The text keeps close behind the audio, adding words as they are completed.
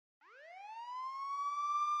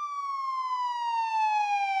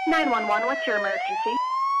911, what's your emergency?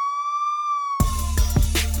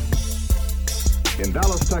 In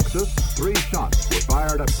Dallas, Texas, 3 shots were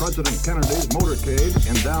fired at President Kennedy's motorcade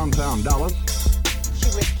in downtown Dallas. She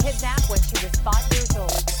was kidnapped when she was 5 years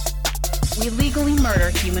old. We legally murder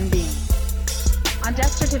human beings. On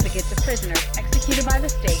death certificates of prisoners executed by the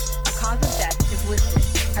state, the cause of death is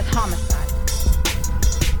listed as homicide.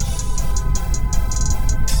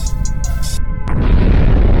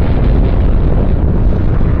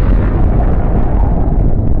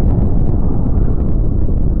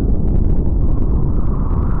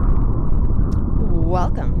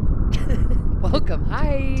 Welcome.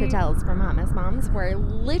 Hi. To Tales from Hot Mess Moms, where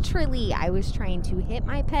literally I was trying to hit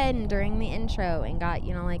my pen during the intro and got,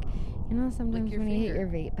 sometimes when you hit your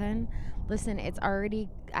vape pen, listen,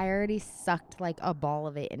 I already sucked like a ball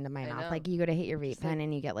of it into my mouth. Like you go to hit your vape pen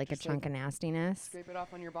and you get like a chunk of nastiness. Scrape it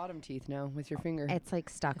off on your bottom teeth now with your finger. It's like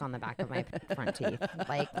stuck on the back of my front teeth.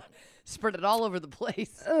 Like spread it all over the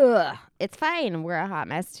place. Ugh. It's fine. We're a hot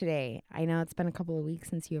mess today. I know it's been a couple of weeks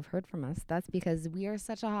since you have heard from us. That's because we are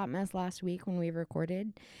such a hot mess. Last week when we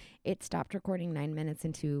recorded, it stopped recording 9 minutes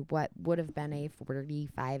into what would have been a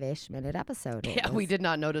 45-ish minute episode. We did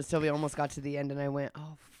not notice till we almost got to the end and I went,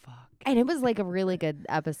 oh, fuck. And it was like a really good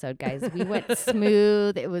episode, guys. We went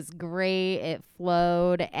smooth. It was great. It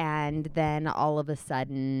flowed. And then all of a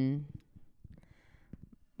sudden,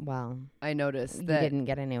 well, I noticed you that didn't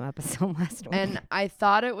get a new episode last week. And I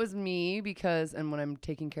thought it was me and when I'm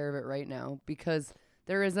taking care of it right now, because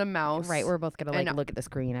there is a mouse. Right, we're both going to look at the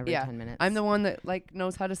screen every 10 minutes. I'm the one that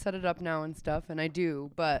knows how to set it up now and stuff, and I do,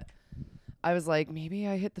 but I was like, maybe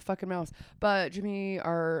I hit the fucking mouse. But Jimmy,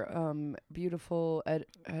 our beautiful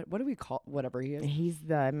what do we call whatever he is? He's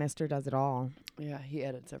the Mr. Does It All. Yeah, he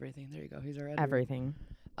edits everything. There you go. He's our editor. Everything.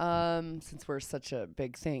 Since we're such a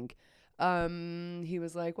big thing. He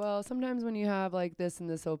was like, well, sometimes when you have like this and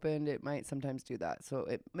this opened, it might sometimes do that. So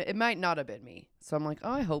it might not have been me. So I'm like,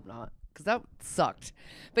 oh, I hope not. Because that sucked.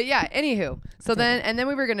 But yeah, anywho. So then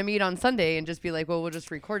we were going to meet on Sunday and just be like, well, we'll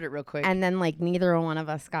just record it real quick. And then neither one of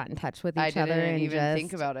us got in touch with each other. I didn't and even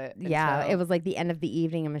think about it. Yeah, it was like the end of the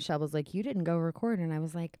evening and Michelle was like, you didn't go record. And I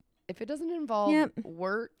was like, if it doesn't involve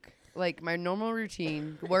work, like my normal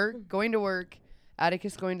routine, going to work,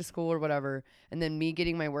 Atticus going to school or whatever, and then me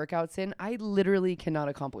getting my workouts in, I literally cannot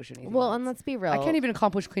accomplish anything. Well, and let's be real. I can't even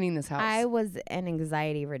accomplish cleaning this house. I was an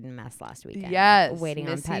anxiety-ridden mess last weekend. Yes. Waiting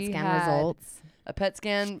Missy on PET scan results. A PET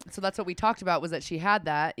scan. So that's what we talked about, was that she had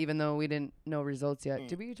that, even though we didn't know results yet.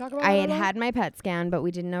 Did we talk about that? I had my PET scan, but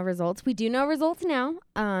we didn't know results. We do know results now.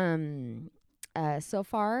 So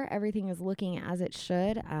far, everything is looking as it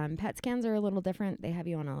should. PET scans are a little different. They have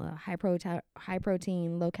you on a high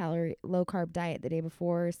protein, low calorie, low carb diet the day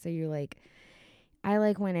before. So you're like, I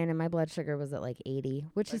went in and my blood sugar was at 80,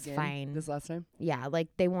 which is fine. This last time? Yeah,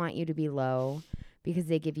 they want you to be low because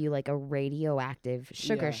they give you a radioactive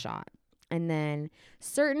sugar shot. And then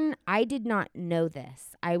I did not know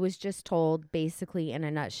this. I was just told basically in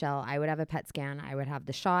a nutshell, I would have a PET scan, I would have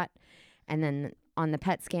the shot, and then on the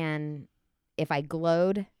PET scan, if I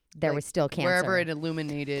glowed, there was still cancer. Wherever it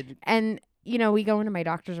illuminated. And, we go into my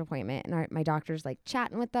doctor's appointment and my doctor's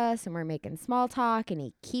chatting with us and we're making small talk and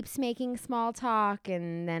he keeps making small talk.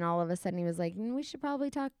 And then all of a sudden he was like, we should probably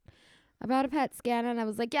talk about a PET scan. And I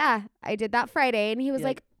was like, yeah, I did that Friday. And he was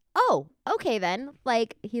like, oh, okay then.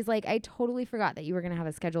 He's like, I totally forgot that you were going to have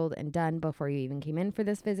it scheduled and done before you even came in for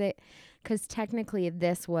this visit. Because technically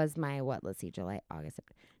this was my, July, August,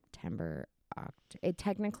 September,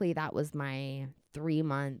 technically that was my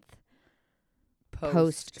 3-month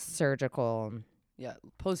post-surgical. Yeah,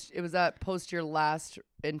 it was that post your last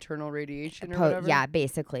internal radiation or whatever? Yeah,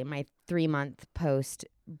 basically my 3-month post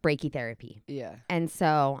brachytherapy. Yeah. And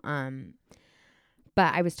so,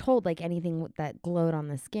 but I was told anything that glowed on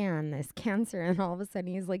the scan, this cancer, and all of a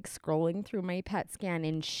sudden he's scrolling through my PET scan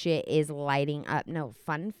and shit is lighting up. No,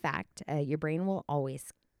 fun fact, your brain will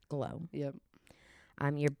always glow. Yep.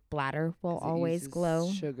 Your bladder will always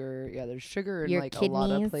glow. Sugar. Yeah, there's sugar in your a lot of places.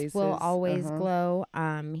 Your kidneys will always glow.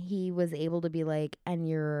 He was able to be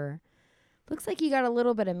and looks like you got a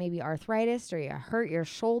little bit of maybe arthritis or you hurt your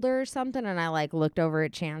shoulder or something. And I looked over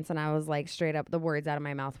at Chance and I was straight up, the words out of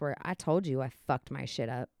my mouth were, I told you I fucked my shit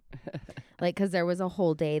up. Because there was a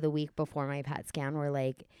whole day the week before my PET scan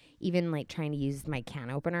where even trying to use my can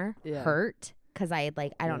opener hurt. Because I had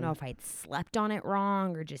I don't know if I'd slept on it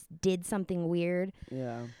wrong or just did something weird.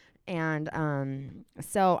 Yeah. And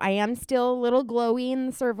so I am still a little glowy in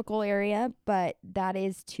the cervical area, but that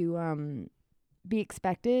is to be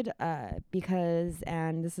expected because,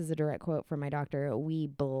 and this is a direct quote from my doctor, we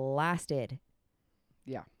blasted.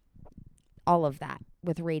 Yeah. all of that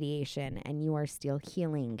with radiation, and you are still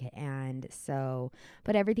healing. And so,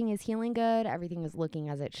 but everything is healing good. Everything is looking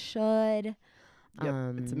as it should.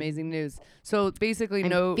 Yep, it's amazing news. So basically, I'm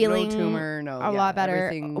no tumor, a lot better.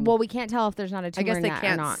 everything- Well, we can't tell if there's not a tumor. I guess in they that or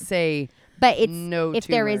can't not. say. But it's no if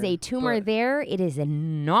there is a tumor but- there, it is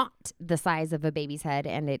not the size of a baby's head,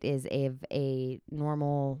 and it is a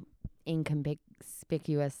normal,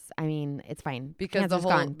 inconspicuous. I mean, it's fine because Cancer's the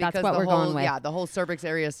whole gone. That's because what the we're whole, going with. Yeah, the whole cervix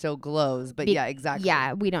area still glows, but Be- yeah, exactly.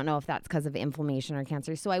 Yeah, we don't know if that's because of inflammation or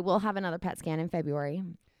cancer. So I will have another PET scan in February.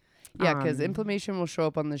 Yeah, because inflammation will show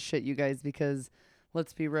up on this shit, you guys, because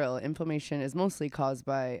let's be real, inflammation is mostly caused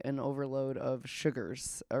by an overload of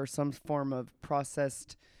sugars or some form of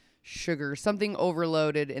processed sugar, something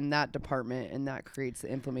overloaded in that department, and that creates the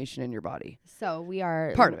inflammation in your body. So we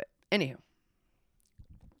are Part of it. Anywho.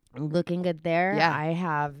 looking good there. Yeah. I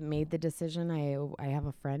have made the decision. I have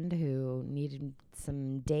a friend who needed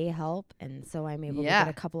some day help, and so I'm able to get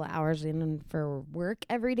a couple of hours in for work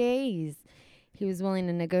every day. He was willing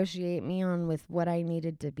to negotiate me on with what I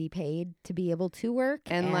needed to be paid to be able to work.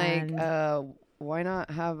 And why not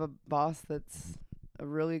have a boss that's a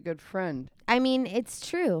really good friend? I mean, it's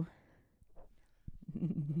true.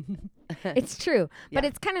 It's true. But Yeah.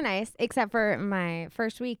 it's kind of nice, except for my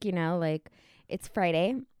first week, it's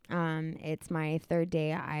Friday. It's my third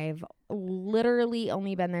day. I've literally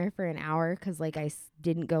only been there for an hour because,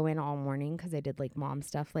 didn't go in all morning because I did, mom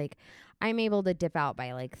stuff. I'm able to dip out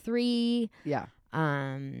by, 3. Yeah.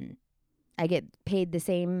 I get paid the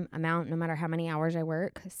same amount no matter how many hours I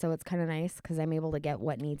work. So it's kind of nice because I'm able to get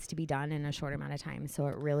what needs to be done in a short amount of time. So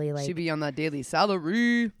it really, She'd be on that daily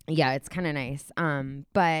salary. yeah, it's kind of nice.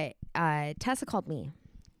 But Tessa called me,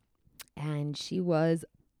 and she was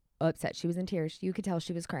upset. She was in tears. You could tell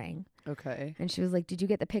she was crying. Okay. And she was like, "Did you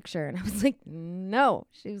get the picture?" And I was like, "No."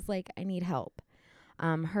 She was like, "I need help."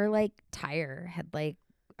 Her tire had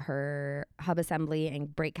her hub assembly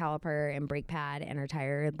and brake caliper and brake pad and her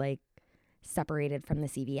tire had separated from the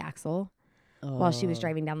CV axle while she was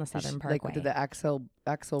driving down the Southern Parkway. Did the axle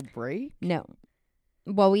break? No.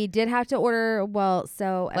 Well, we did have to order. Well,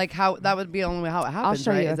 so How that would be only how it happens, I'll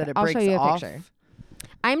show right? you. Is that it I'll breaks show you a off? picture.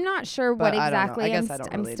 I'm not sure But what I don't know. exactly. I guess I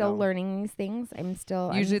don't I'm really still know. learning these things.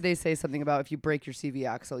 Usually they say something about if you break your CV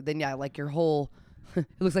axle, then your whole it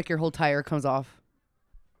looks like your whole tire comes off.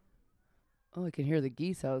 Oh, I can hear the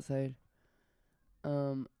geese outside.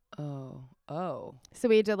 Oh. So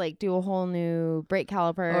we had to do a whole new brake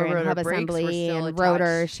caliper Oh, and rotor hub brakes were assembly still and rotors.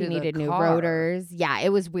 attached She to the needed new car. rotors. Yeah, it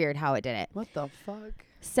was weird how it did it. What the fuck?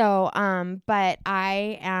 So, but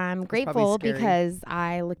I am grateful scary. because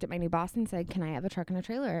I looked at my new boss and said, "Can I have a truck and a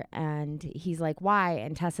trailer?" And he's like, "Why?"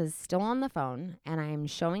 And Tessa's still on the phone, and I'm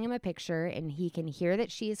showing him a picture, and he can hear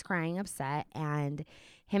that she is crying upset, and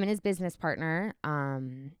him and his business partner,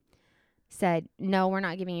 said, "No, we're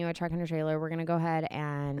not giving you a truck and a trailer. We're going to go ahead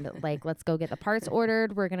and let's go get the parts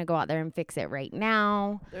ordered. We're going to go out there and fix it right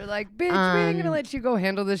now." They're like, "Bitch, we ain't gonna let you go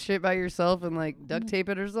handle this shit by yourself and duct tape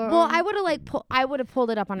it or something." Well, I would have I would have pulled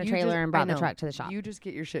it up on a You trailer just- and I brought the know. truck to the shop. You just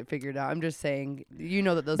get your shit figured out. I'm just saying,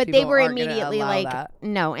 that those But people they were aren't gonna immediately allow that.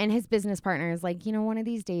 no. And his business partner is like, one of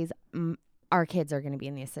these days, our kids are going to be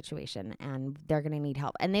in this situation and they're going to need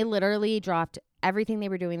help. And they literally dropped everything they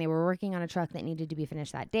were doing. They were working on a truck that needed to be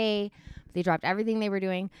finished that day. They dropped everything they were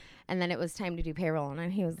doing. And then it was time to do payroll.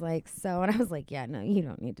 And he was like, "So," and I was like, "Yeah, no, you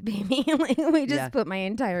don't need to pay me." We just put my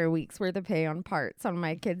entire week's worth of pay on parts on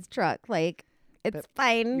my kid's truck. It's But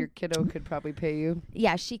fine. Your kiddo could probably pay you.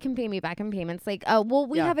 Yeah, she can pay me back in payments. We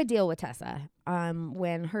Yeah. have a deal with Tessa.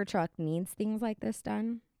 When her truck needs things like this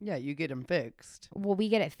done, Yeah, you get them fixed. well, we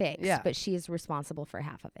get it fixed, Yeah. but she is responsible for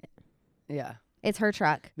half of it. Yeah. It's her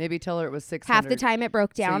truck. Maybe tell her it was 600. Half the time it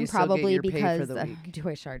broke so down, you still get probably your pay for because the week.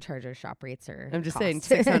 Jewish charger shop rates are. I'm just saying cost.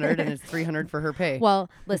 600 and it's 300 for her pay. Well,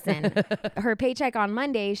 listen, her paycheck on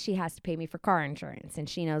Monday, she has to pay me for car insurance, and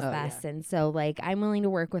she knows this. yeah. And so, I'm willing to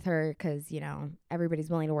work with her because everybody's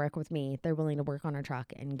willing to work with me. They're willing to work on her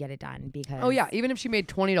truck and get it done because. Oh yeah, even if she made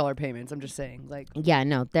 $20 payments, I'm just saying, Yeah,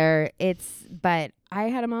 no, but I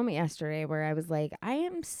had a moment yesterday where I was like, I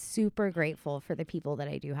am super grateful for the people that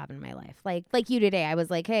I do have in my life. Like you today, I was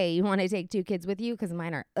like, "Hey, you want to take 2 kids with you? Because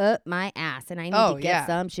mine are up my ass and I need to get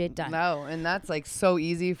some shit done." No, and that's so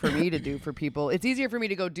easy for me to do for people. It's easier for me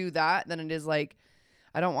to go do that than it is I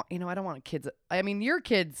don't want kids. I mean, your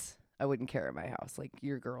kids, I wouldn't care at my house.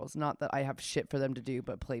 Your girls, not that I have shit for them to do,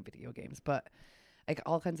 but play video games. But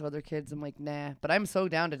all kinds of other kids, I'm like, nah. But I'm so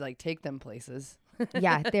down to take them places.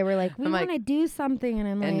 Yeah, they were like, "We I'm want to do something," and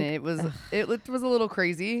I'm And like, it was a little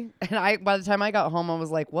crazy. And by the time I got home, I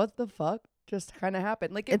was like, what the fuck? just kind of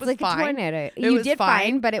happened. Like, it It's was like fine. a tornado. It You was did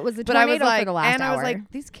fine, but it was a But I tornado was like, for the last and hour. I was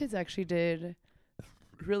like, these kids actually did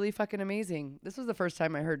really fucking amazing. This was the first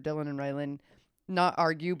time I heard Dylan and Rylan not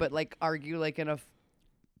argue, but like argue like in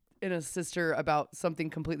a sister about something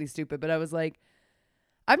completely stupid. But I was like,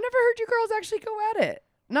 I've never heard you girls actually go at it.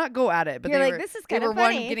 Not go at it, but You're they like, were, this is they kinda were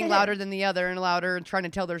funny. one getting louder than the other and louder and trying to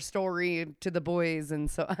tell their story to the boys. And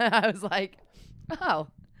so I was like, oh,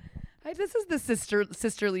 this is the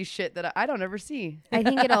sisterly shit that I don't ever see. I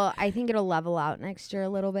think it'll level out next year a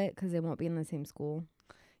little bit because they won't be in the same school.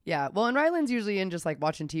 Yeah. Well, and Rylan's usually in just like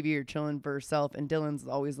watching TV or chilling for herself, and Dylan's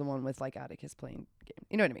always the one with like Atticus playing game.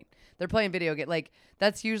 You know what I mean? They're playing video game. Like,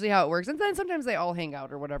 that's usually how it works. And then sometimes they all hang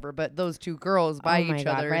out or whatever. But those two girls by oh my each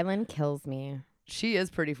God, other. Rylan kills me. She is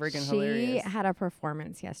pretty freaking She hilarious. had a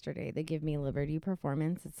performance yesterday. The Give Me Liberty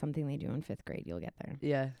performance. It's something they do in 5th grade. You'll get there.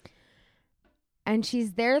 Yeah. And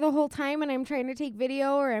she's there the whole time, and I'm trying to take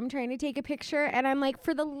video or I'm trying to take a picture, and I'm like,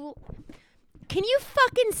 can you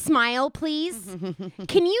fucking smile, please?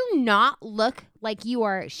 Can you not look like you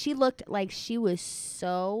are? She looked like she was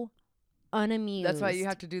so unamused. That's why you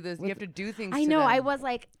have to do this. You have to do things. I to know. them. I was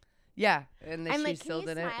like, Yeah. And then I'm she like, still can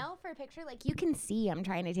you did it. smile for a picture? Like, you can see I'm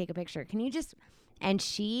trying to take a picture. Can you just? And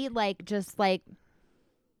she just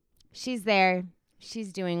she's there.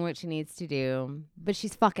 She's doing what she needs to do, but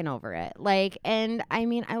she's fucking over it. Like, and I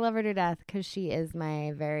mean, I love her to death because she is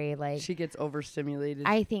my very She gets overstimulated.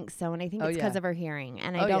 I think so, and I think it's because yeah. of her hearing.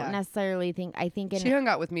 And Oh, I don't yeah. necessarily think. I think She hung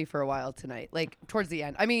out with me for a while tonight, like towards the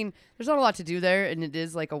end. I mean, there's not a lot to do there, and it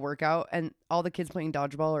is like a workout, and all the kids playing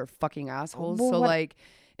dodgeball are fucking assholes. Well, so what- like,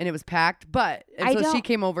 and it was packed, but I so she don't-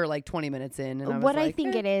 came over like 20 minutes in, and I was what like, I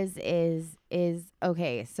think it is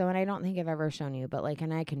okay. So, and I don't think I've ever shown you, but like,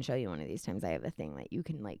 and I can show you one of these times. I have a thing that you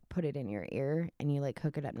can like put it in your ear, and you like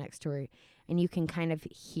hook it up next to her, and you can kind of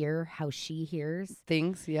hear how she hears.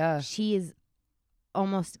 things, yeah. She is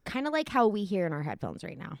almost kind of like how we hear in our headphones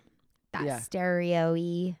right now. That Yeah.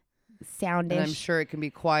 stereo-y, soundish. And I'm sure it can be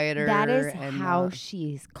quieter. That is and how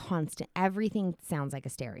she's constant. Everything sounds like a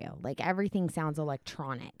stereo. Like everything sounds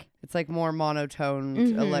electronic. it's like more monotone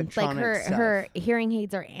Mhm. electronic Like stuff. her hearing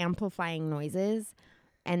aids are amplifying noises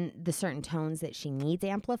and the certain tones that she needs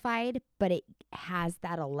amplified, but it has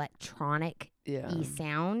that electronic yeah.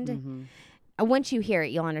 sound. Mhm. Once you hear it,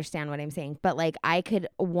 you'll understand what I'm saying. But like, I could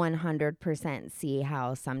 100% see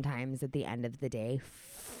how sometimes at the end of the day,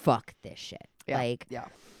 fuck this shit. Yeah. Like, yeah.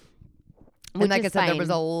 which And like I is said, there was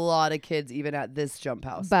fine. a lot of kids even at this jump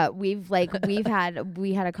house. But we had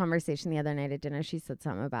a conversation the other night at dinner. She said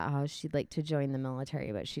something about how she'd like to join the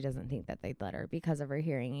military, but she doesn't think that they'd let her because of her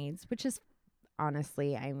hearing aids, which is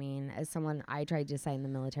honestly, I mean, as someone, I tried to sign the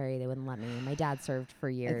military, they wouldn't let me. My dad served for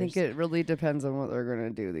years. I think it really depends on what they're going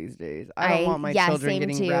to do these days. I I- don't want my yeah, children same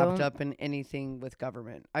getting too. wrapped up in anything with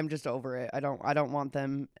government. I'm just over it. I don't want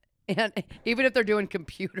them. And even if they're doing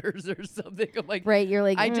computers or something, I'm like, right, you're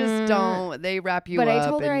like, I just don't. They wrap you But up. I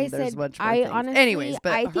told her, and I there's said, much more I things. honestly, Anyways,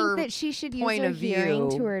 but I her think that she should use point her of hearing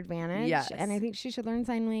to view- her advantage. Yes. And I think she should learn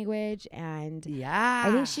sign language. And yeah,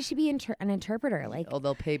 I think she should be an interpreter. Like, oh,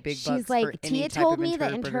 they'll pay big bucks she's like, for any Tia type told of me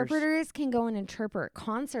that interpreters. interpreters can go and interpret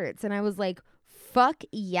concerts. And I was like, fuck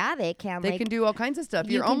yeah, they can. They like, can do all kinds of stuff.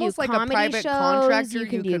 you You're can do almost like a comedy private shows, contractor. You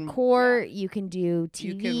can do court. You can do TV.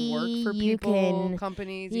 You can work for you people, can,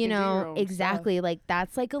 companies. you can do your know, own exactly. stuff. Like,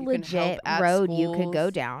 that's like a You can help legit at road you could go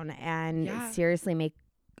schools. down and Yeah. seriously make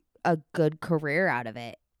a good career out of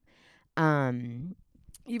it.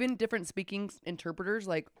 Even different speaking interpreters,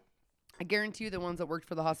 like I guarantee you the ones that worked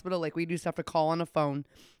for the hospital, like we used to have to call on a phone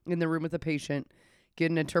in the room with a patient,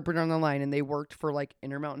 get an interpreter on the line, and they worked for like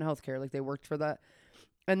Intermountain Healthcare, like they worked for that.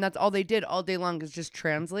 And that's all they did all day long is just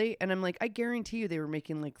translate. And I'm like, I guarantee you they were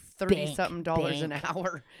making like $30-something an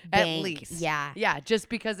hour at Bank, least. yeah. Yeah, just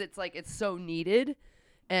because it's like it's so needed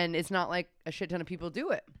and it's not like a shit ton of people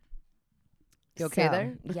do it. You okay So,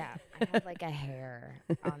 there? Yeah. I have like a hair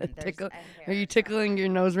on there's Tickle- a hair Are you tickling your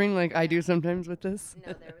nose ring like I do sometimes with this?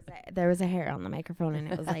 No, there was a hair on the microphone and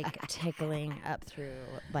it was like tickling up through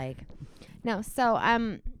like no. So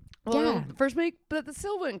Well, yeah. first week, but it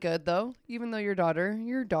still went good though. Even though your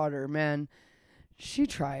daughter, man, she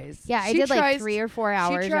tries. Yeah, I She did like tries- 3 or 4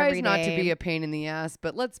 hours She tries every not to day. be a pain in the ass,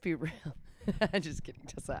 but let's be real. I'm just kidding,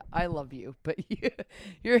 Tessa. I love you, but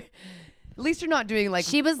you're at least you're not doing like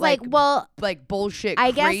She was like, well, like bullshit.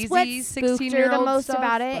 I guess crazy what spooked her the 16-year-old most stuff,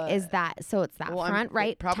 about it but- is that so it's that Well, front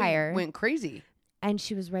right it probably tire, went crazy. and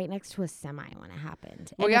she was right next to a semi when it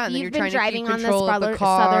happened. Well, and yeah, if and then you've you're been trying to keep driving on the, control of the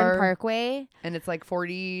car. Southern Parkway, And it's like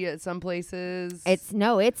 40 at some places. it's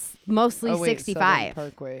mostly oh, wait, 65. Southern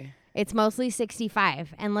Parkway. It's mostly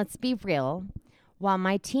 65. And let's be real. while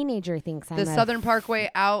my teenager thinks I'm The a Southern Parkway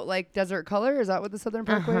out like desert color. Is that what the Southern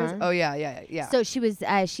Parkway is? Oh yeah. So she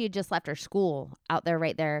had just left her school out there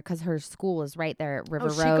right there because her school is right there at River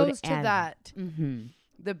Road. She goes to and that. Mhm.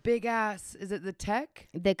 The big ass. Is it the Tech?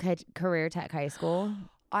 The Career Tech High School.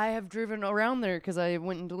 I have driven around there because I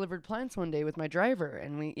went and delivered plants one day with my driver,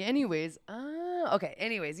 and yeah.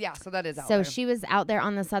 So that is out there. So she was out there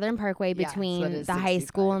on the Southern Parkway Yeah, so that between is the high 65.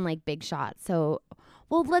 school and like Big Shot. So,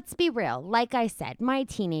 well, let's be real. Like I said, my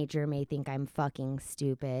teenager may think I'm fucking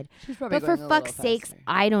stupid, She's probably but for going a little fuck's sakes, faster.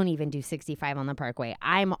 I don't even do 65 on the Parkway.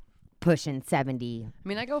 I'm pushing 70. I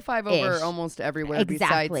mean, I go 5 over Ish. almost everywhere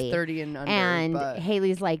Exactly. besides 30 and under. And but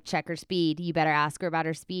Haley's like, check her speed. You better ask her about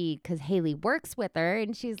her speed because Haley works with her.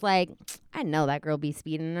 And she's like, I know that girl be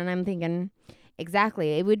speeding. And I'm thinking,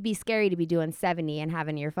 exactly. It would be scary to be doing 70 and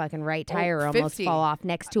having your fucking right tire almost 50. fall off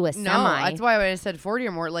next to a no, semi. that's why I said 40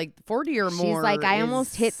 or more. Like 40 or more. She's like, I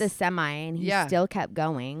almost is- hit the semi, and he Yeah. still kept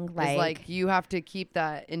going. It's Like, like you have to keep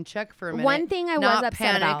that in check for a minute. one thing I was not upset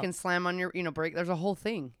panic about. and slam on your brake. There's a whole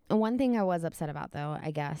thing. One thing I was upset about, though, I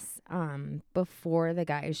guess, before the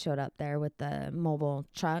guys showed up there with the mobile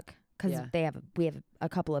truck, because Yeah. we have a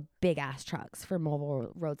couple of big ass trucks for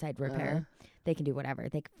mobile roadside repair. They can do whatever.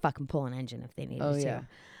 They can fucking pull an engine if they needed Oh, to.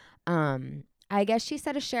 yeah. I guess she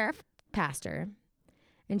said a sheriff passed her,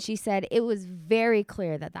 and she said it was very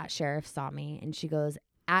clear that sheriff saw me, and she goes,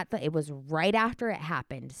 it was right after it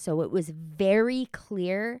happened, so it was very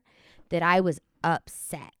clear that I was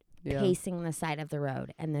upset. Yeah. Pacing the side of the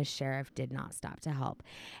road, and the sheriff did not stop to help.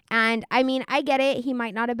 And I mean, I get it. He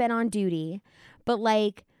might not have been on duty, but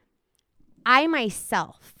like I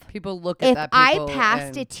myself, People look at if that. I people passed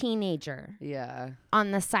and- a teenager Yeah.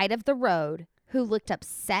 on the side of the road who looked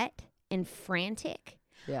upset and frantic,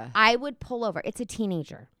 Yeah. I would pull over. It's a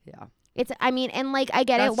teenager. Yeah. I mean, and like I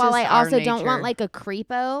get That's it. While I just our also don't want nature. like a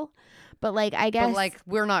creepo, but like I guess But like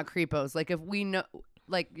we're not creepos. Like if we know,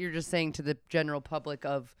 like you're just saying to the general public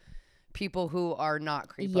of people who are not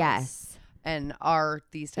creepos. yes. And are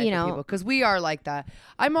these type You of know, people because we are like that.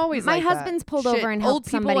 I'm always My like that. husband's pulled Shit, over and old helped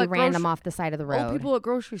people somebody at random grocery- off the side of the road. Old people at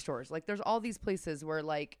grocery stores. Like there's all these places where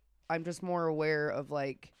like I'm just more aware of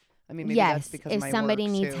like. I mean, maybe that's Yes, because if of my somebody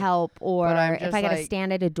work, needs too. help, or But I'm if just I got to like,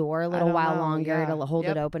 stand at a door a little don't while know, longer yeah. to hold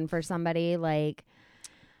Yep. it open for somebody, like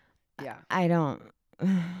Yeah. I don't.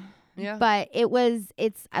 Yeah. But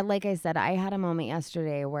like I said, I had a moment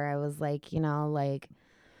yesterday where I was like, like,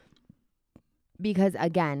 because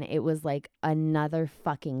again, it was like another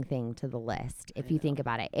fucking thing to the list. If you think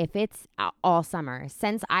about it, if it's all summer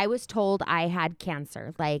since I was told I had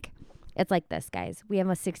cancer, like it's like this, guys. We have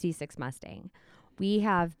a 66 Mustang. We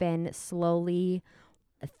have been slowly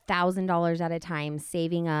 $1,000 at a time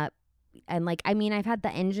saving up. And like, I mean, I've had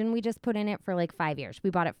the engine we just put in it for like 5 years.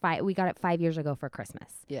 We got it 5 years ago for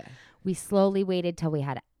Christmas. Yeah. We slowly waited till we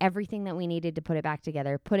had everything that we needed to put it back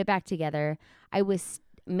together. I was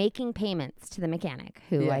making payments to the mechanic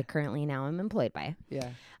who Yeah. I currently now am employed by. Yeah.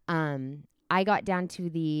 I got down to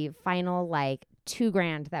the final like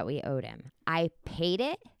 $2,000 that we owed him. I paid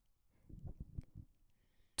it.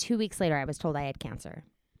 2 weeks later, I was told I had cancer.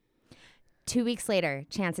 2 weeks later,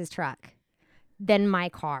 Chance's truck, then my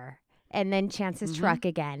car, and then Chance's truck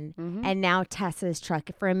again, and now Tessa's truck.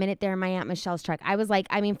 For a minute there, my Aunt Michelle's truck. I was like,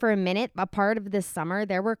 for a minute, a part of this summer,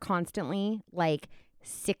 there were constantly like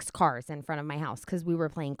 6 cars in front of my house because we were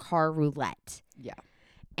playing car roulette. Yeah.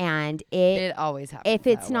 And It always happens. if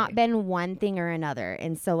it's that not way. been one thing or another.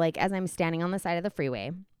 And so like as I'm standing on the side of the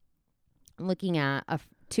freeway, looking at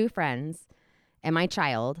 2 friends and my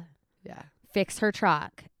child Yeah. fix her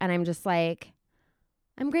truck, and I'm just like,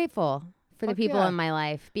 I'm grateful for the Fuck people yeah. in my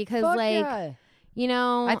life because Fuck like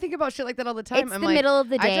yeah. I think about shit like that all the time. it's I'm the like, middle of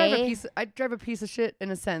the day. I drive a piece of shit in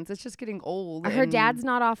a sense. It's just getting old. Her and dad's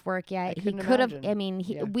not off work yet. He couldn't could have. imagine. I mean,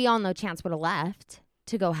 Yeah. we all know Chance would have left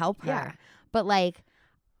to go help her. Yeah. But like,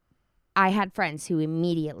 I had friends who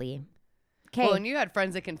immediately. Okay. Well, and you had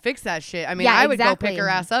friends that can fix that shit. I mean, Yeah, I would go exactly. pick her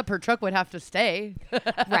ass up. Her truck would have to stay.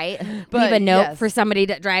 Right. But Leave a note yes. for somebody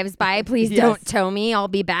that drives by. Please Yes. don't tow me. I'll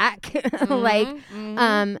be back. Like,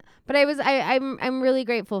 Mhm. but I'm really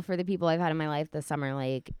grateful for the people I've had in my life this summer,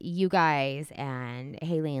 like you guys and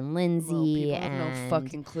Haley and Well, Lindsay people have and no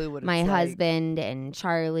fucking clue what my it's like. husband and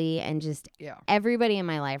Charlie and just Yeah. everybody in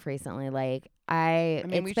my life recently. Like I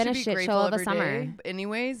mean, we it's been should a be shit grateful show of a every summer. day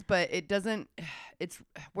anyways, but it doesn't.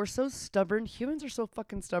 We're so stubborn. Humans are so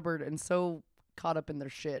fucking stubborn and so caught up in their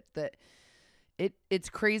shit that it's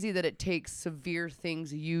crazy that it takes severe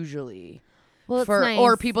things usually Well, it's for nice.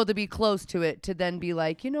 or people to be close to it to then be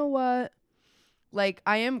like, you know what? Like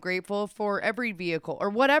I am grateful for every vehicle or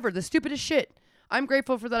whatever the stupidest shit. I'm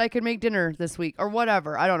grateful for that I could make dinner this week or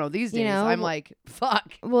whatever. I don't know. These days, I'm like,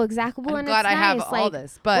 fuck. Well, exactly. Well, I'm and glad it's I have nice, all like,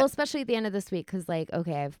 this. But well, especially at the end of this week, because like,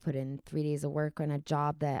 okay, I've put in 3 days of work on a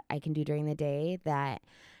job that I can do during the day that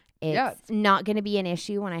it's not going to be an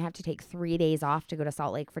issue when I have to take 3 days off to go to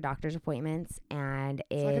Salt Lake for doctor's appointments. And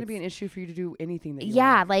it's not going to be an issue for you to do anything that you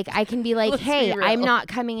yeah, want. like I can be like, Let's hey, be real. I'm not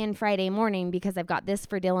coming in Friday morning because I've got this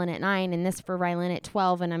for Dylan at 9 and this for Rylan at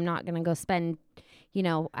 12. And I'm not going to go spend,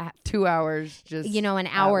 2 hours just, an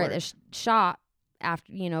hour at work. the shop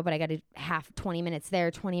after, but I got to have 20 minutes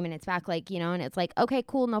there, 20 minutes back, and it's like, okay,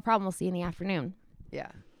 cool. No problem. We'll see you in the afternoon.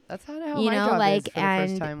 Yeah. That's how my job is for the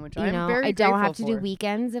first time, which I'm very I don't grateful have to do for.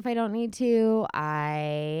 weekends if I don't need to.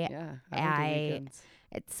 I don't do weekends.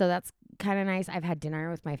 So that's kind of nice. I've had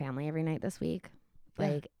dinner with my family every night this week,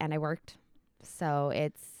 and I worked. So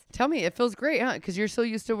it's. Tell me, it feels great, huh? Because you're so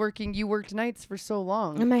used to working. You worked nights for so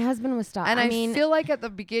long. And my husband was stopped. And I feel like at the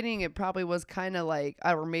beginning, it probably was kind of like,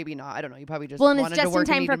 or maybe not. I don't know. You probably just and wanted it's to just work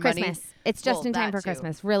in time and for needed money. Christmas. It's just in time for that too.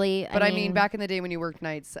 Christmas, really. But I mean, back in the day when you worked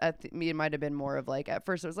nights, it might have been more of like, at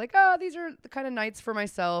first it was like, oh, these are the kind of nights for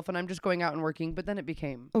myself, and I'm just going out and working. But then it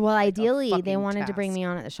became well, like ideally, a they wanted to bring task. me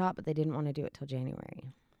on at the shop, but they didn't want to do it till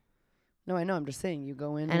January. No, I know. I'm just saying, you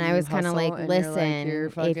go in And you I was kind of hustle, like, and listen, you're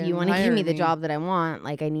if you want to give hire me the job that I want,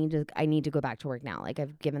 like I need to go back to work now. Like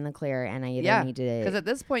I've given the clear, and I either need to. Because at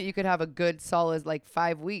this point, you could have a good solid like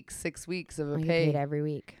 5 weeks, 6 weeks of a I get pay paid every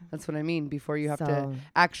week. That's what I mean. Before you have to So-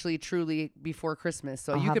 actually truly before Christmas,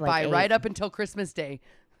 so I'll you have, could like, buy right 8. up until Christmas Day.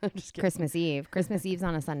 I'm just kidding. Christmas Eve. Christmas Eve's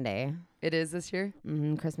on a Sunday. It is this year.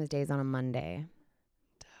 Christmas Day is on a Monday.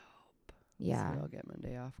 Yeah. So I'll get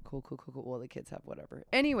Monday off. Cool. Well, the kids have whatever.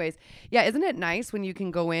 Anyways, yeah, isn't it nice when you can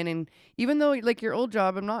go in and even though like your old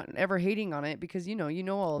job, I'm not ever hating on it because you know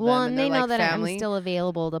all of them. Well, and they they're, know like, that family. I'm still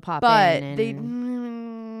available to pop But in. they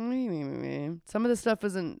some of the stuff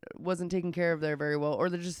wasn't taken care of there very well, or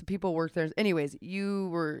just people work there. Anyways,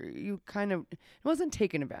 you kind of it wasn't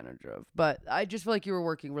taken advantage of, but I just feel like you were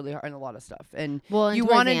working really hard on a lot of stuff, and well, you towards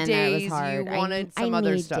the wanted end there, it was days, hard. you wanted I some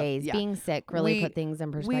other need stuff. days. Yeah. Being sick really put things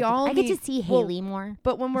in perspective. all I get to need- see well, Haley more.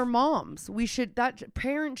 But when we're moms,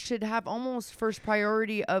 parents should have almost first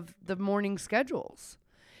priority of the morning schedules.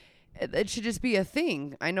 It should just be a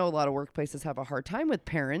thing. I know a lot of workplaces have a hard time with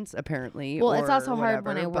parents, apparently. Well, it's or also hard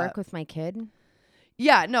when I whatever, work with my kid.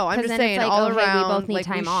 Yeah, no, I'm 'Cause just then saying it's like, all okay, we around. both need like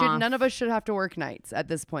time we should, off. none of us should have to work nights at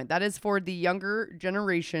this point. That is for the younger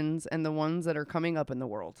generations and the ones that are coming up in the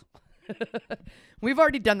world. We've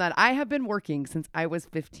already done that. I have been working since I was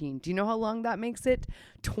 15. Do you know how long that makes it?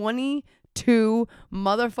 22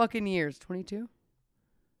 motherfucking years. 22?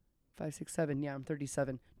 5, 6, 7. Yeah, I'm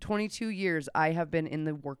 37. 22 years I have been in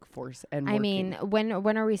the workforce and working. I mean,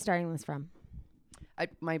 when are we starting this from?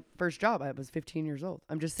 My first job, I was 15 years old.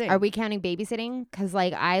 I'm just saying. Are we counting babysitting? Because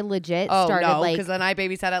like I legit Oh, started no, like because then I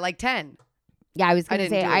babysat at like 10. yeah, I was I gonna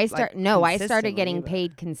didn't say do it, I started consistently, getting but-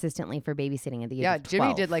 paid consistently for babysitting at the age Yeah, of 12.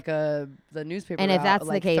 Jimmy did like the newspaper. And if route that's at,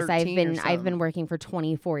 the like, case, I've 13 or been something. working for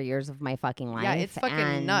 24 years of my fucking life. Yeah, it's fucking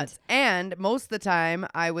and nuts. And most of the time,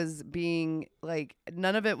 I was being like,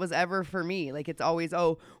 none of it was ever for me. Like, it's always,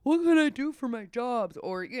 oh, what can I do for my jobs?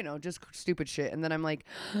 Or, just stupid shit. And then I'm like,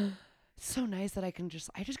 it's so nice that I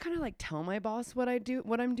just kind of like tell my boss what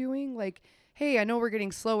I'm doing. Like, hey, I know we're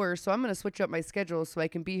getting slower, so I'm going to switch up my schedule so I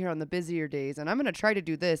can be here on the busier days. And I'm going to try to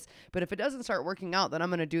do this. But if it doesn't start working out, then I'm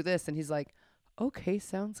going to do this. And he's like, okay,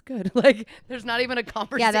 sounds good. Like, there's not even a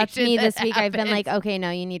conversation. yeah, that's me this week. I've been happens. like, okay,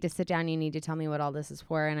 no, you need to sit down. You need to tell me what all this is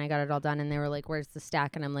for. And I got it all done. And they were like, where's the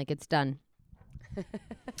stack? And I'm like, it's done.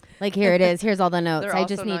 Like, here it is. Here's all the notes. They're I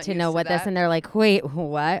also just need not to used know to what this. that. And they're like, wait,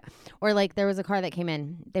 what? Or like there was a car that came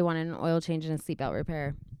in. They wanted an oil change and a seatbelt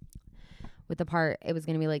repair. With the part, it was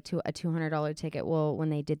going to be like a $200 ticket. Well, when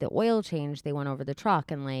they did the oil change, they went over the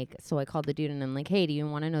truck. And like, so I called the dude and I'm like, hey, do you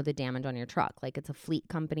want to know the damage on your truck? Like, it's a fleet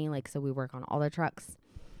company. Like, so we work on all their trucks.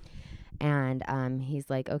 And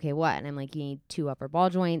he's like, okay, what? And I'm like, you need 2 upper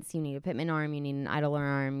ball joints. You need a pitman arm. You need an idler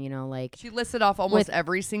arm. Like. She listed off almost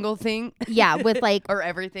every single thing. Yeah, with like. or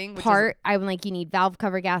everything. Which Part. I'm like, you need valve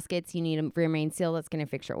cover gaskets. You need a rear main seal that's going to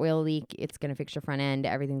fix your oil leak. It's going to fix your front end.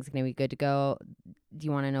 Everything's going to be good to go. Do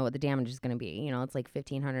you want to know what the damage is going to be? It's like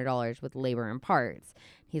 $1,500 with labor and parts.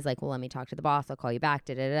 He's like, well, let me talk to the boss. I'll call you back.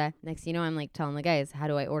 Next, I'm like telling the guys, how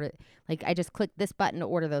do I order? Like, I just clicked this button to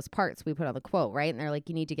order those parts we put on the quote, right? And they're like,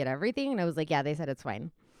 you need to get everything. And I was like, yeah, they said it's fine.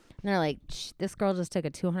 And they're like, this girl just took a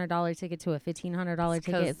 $200 ticket to a $1,500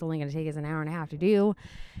 ticket. It's only going to take us an hour and a half to do.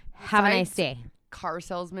 Have a nice day. car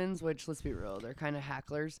salesmen, which let's be real, they're kind of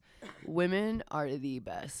hacklers. Women are the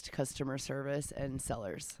best customer service and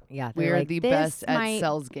sellers. Yeah, We they're are like, the "This best at might-"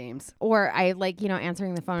 sales games. Or I like,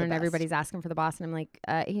 answering the phone The and best. everybody's asking for the boss, and I'm like,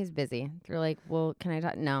 he's busy. They're like, well, can I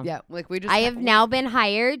talk? No. Yeah, like we just. I have now been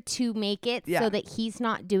hired to make it Yeah. so that he's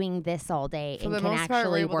not doing this all day For and the can most part, we're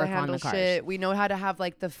actually able to work on handle the cars. shit. We know how to have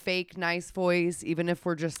like the fake nice voice, even if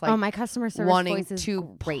we're just like Oh, my customer service wanting voice is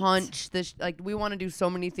to great. punch this. Like we want to do so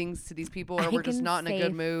many things to these people, or I we're just can not in a say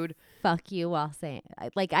good mood. Fuck you while saying,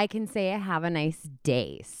 like, I can say, have a nice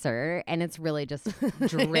day, sir. And it's really just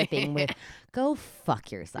dripping with, go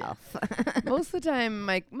fuck yourself. Most of the time,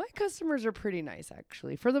 my customers are pretty nice,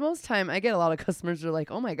 actually. For the most time, I get a lot of customers who are like,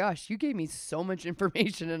 oh my gosh, you gave me so much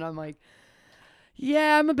information. And I'm like,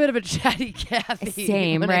 yeah, I'm a bit of a chatty Cathy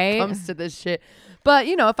Same, when right? it comes to this shit. But,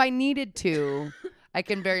 if I needed to, I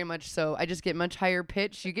can very much so. I just get much higher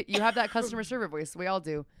pitch. You have that customer service voice. We all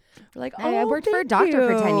do. We're like, I oh, worked for a thank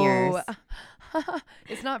doctor for 10 you." years.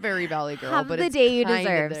 It's not very Valley Girl, Have but the it's day you kinda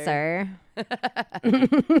deserve, there.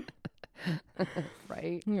 sir.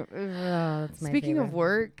 Right? Oh, that's my Speaking of favorite.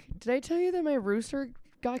 work, did I tell you that my rooster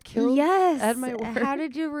got killed? Yes. at my work? How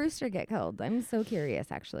did your rooster get killed? I'm so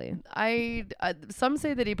curious, actually. Some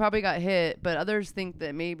say that he probably got hit, but others think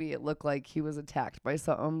that maybe it looked like he was attacked by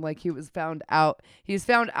something. Like he was found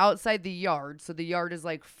outside the yard, so the yard is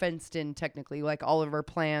like fenced in technically, like all of our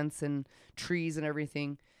plants and trees and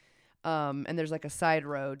everything. And there's like a side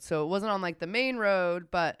road, so it wasn't on like the main road,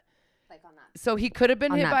 but Like on that, so he could have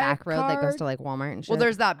been hit by back a road car. that goes to like Walmart and shit. Well,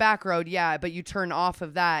 there's that back road, yeah, but you turn off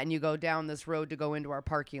of that and you go down this road to go into our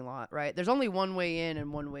parking lot, right? There's only one way in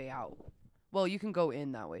and one way out. Well, you can go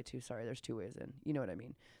in that way too. Sorry, there's two ways in. You know what I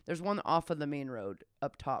mean? There's one off of the main road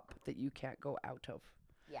up top that you can't go out of.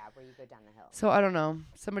 Yeah, where you go down the hill. So I don't know.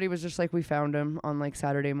 Somebody was just like, we found him on like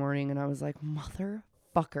Saturday morning, and I was like,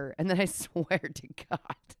 motherfucker. And then I swear to God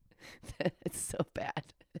that it's so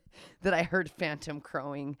bad that I heard phantom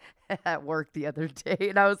crowing at work the other day,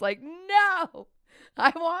 and I was like, no,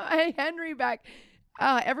 I want my Henry back.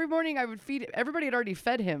 Every morning I would feed everybody had already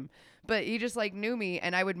fed him, but he just like knew me,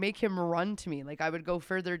 and I would make him run to me. Like I would go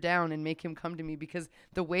further down and make him come to me, because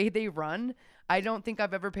the way they run, I don't think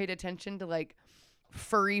I've ever paid attention to like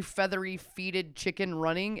furry, feathery, feeted chicken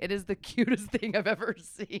running. It is the cutest thing I've ever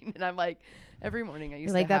seen. And I'm like, every morning I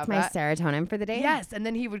used You're like, to have that's my that. serotonin for the day? Yes, and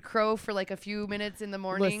then he would crow for like a few minutes in the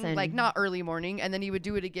morning, Listen. like not early morning, and then he would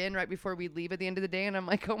do it again right before we'd leave at the end of the day, and I'm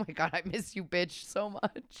like, oh my God, I miss you, bitch, so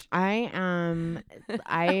much. I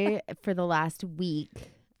for the last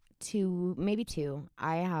week, maybe two,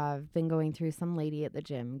 I have been going through some lady at the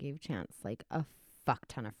gym gave Chance like a fuck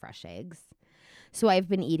ton of fresh eggs. So I've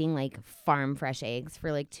been eating like farm fresh eggs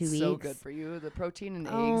for like 2 weeks. So good for you. The protein in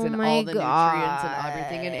Oh eggs and my all the nutrients and God.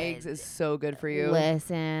 everything in eggs is so good for you.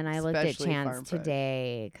 Listen, I looked at Especially farm Chance fresh.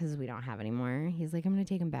 today because we don't have any more. He's like, I'm going to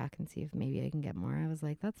take him back and see if maybe I can get more. I was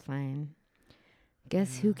like, that's fine.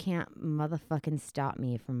 Guess who can't motherfucking stop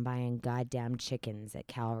me from buying goddamn chickens at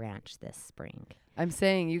Cal Ranch this spring? I'm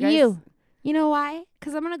saying, you guys. You know why?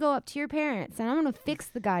 Because I'm going to go up to your parents and I'm going to fix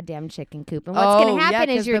the goddamn chicken coop. And what's going to happen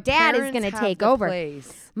is your dad is going to take over.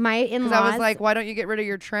 My in-laws. Because I was like, why don't you get rid of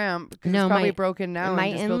your tramp? Because it's probably broken now. My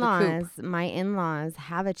and just build a coop. my in-laws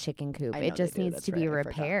have a chicken coop. I know It just they do. needs That's to be right. I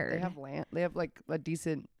forgot. repaired. They have land. They have like a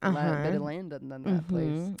decent Uh-huh. bit of land in that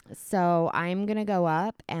place. So I'm going to go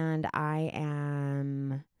up and I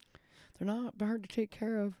am... They're not hard to take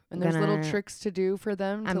care of. And there's little tricks to do for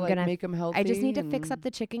them to like make them healthy. I just need to fix up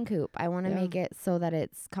the chicken coop. I want to Yeah. make it so that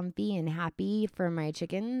it's comfy and happy for my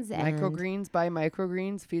chickens. And Microgreens, buy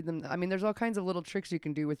microgreens, feed them. I mean, there's all kinds of little tricks you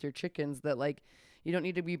can do with your chickens that like you don't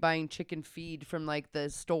need to be buying chicken feed from like the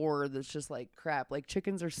store that's just like crap. Like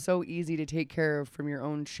chickens are so easy to take care of from your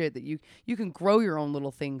own shit that you can grow your own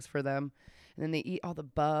little things for them. And then they eat all the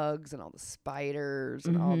bugs and all the spiders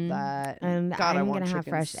and all that. And God, I I'm want going to have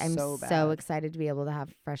chickens fresh. I'm so bad. so excited to be able to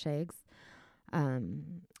have fresh eggs. I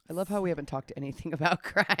love how we haven't talked anything about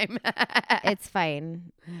crime. It's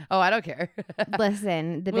fine. Oh, I don't care.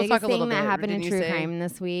 Listen, the We'll talk biggest a little thing that bit, happened in didn't you true say? crime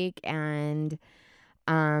this week, and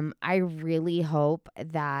I really hope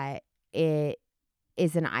that it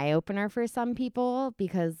is an eye opener for some people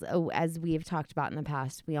because, as we've talked about in the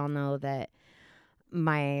past, we all know that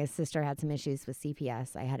my sister had some issues with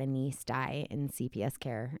CPS. I had a niece die in CPS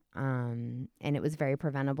care, and it was very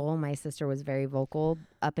preventable. My sister was very vocal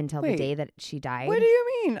up until the Wait. day that she died. What do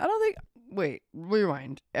you mean? I don't think. Wait,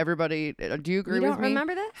 rewind. Everybody, do you agree You with don't me?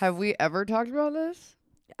 remember this? Have we ever talked about this?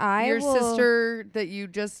 Your sister that you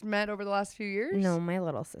just met over the last few years? No, my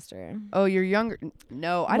little sister. Oh, you're younger.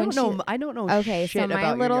 No, I When don't know. I don't know. Okay, shit so my about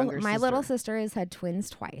your little younger my sister. little sister has had twins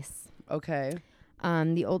twice. Okay.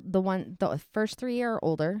 The first 3 are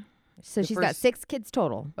older. So The she's got first- 6 kids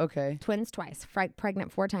total. Okay. Twins twice.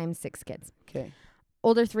 Pregnant 4 times, 6 kids. Okay.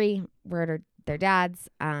 Older 3 were at their dad's.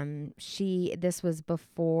 This was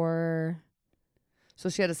before. So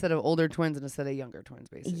she had a set of older twins and a set of younger twins,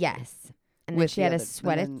 basically. Yes. And then With she the had other-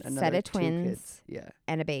 a and then set another of 2 twins kids. Yeah.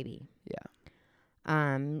 and a baby.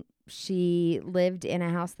 Yeah. She lived in a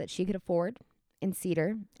house that she could afford in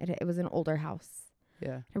Cedar. It was an older house.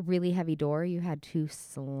 Yeah. A really heavy door. You had to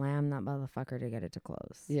slam that motherfucker to get it to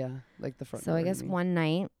close. Yeah. Like the front So door, I you guess mean. one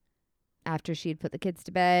night after she'd put the kids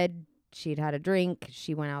to bed, she'd had a drink.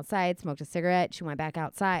 She went outside, smoked a cigarette. She went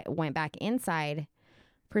back inside,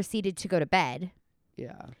 proceeded to go to bed.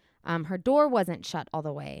 Yeah. Her door wasn't shut all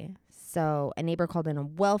the way. So a neighbor called in a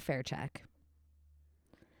welfare check.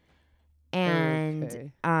 And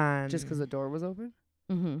Okay. Just because the door was open?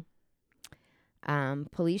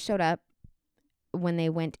 Police showed up. When they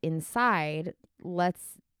went inside,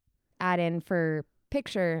 let's add in for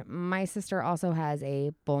picture, my sister also has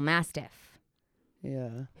a bull mastiff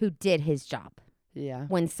Yeah. who did his job Yeah.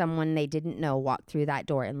 when someone they didn't know walked through that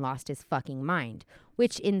door and lost his fucking mind,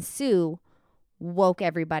 which in Sue woke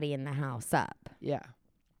everybody in the house up. Yeah.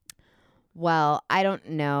 Well, I don't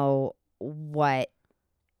know what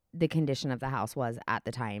the condition of the house was at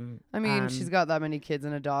the time. I mean, she's got that many kids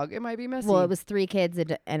and a dog. It might be messy. Well, it was 3 kids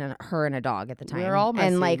and her and a dog at the time. We're all messy.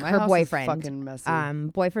 And like My her house is boyfriend. fucking messy.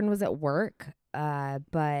 Boyfriend was at work.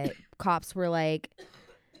 But cops were like,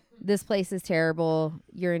 "This place is terrible.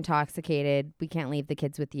 You're intoxicated. We can't leave the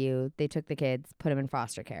kids with you." They took the kids, put them in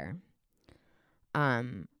foster care.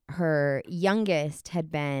 Her youngest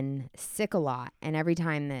had been sick a lot, and every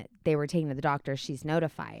time that they were taken to the doctor, she's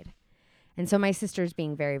notified. And so my sister's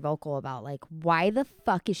being very vocal about, like, why the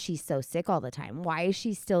fuck is she so sick all the time? Why is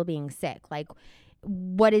she still being sick? Like,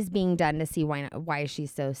 what is being done to see why is she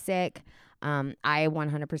so sick? I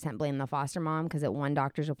 100% blame the foster mom because at one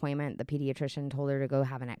doctor's appointment, the pediatrician told her to go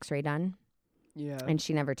have an x-ray done. Yeah. And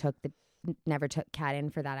she never took Kat in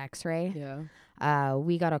for that x-ray. Yeah.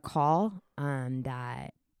 We got a call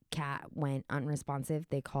that Kat went unresponsive.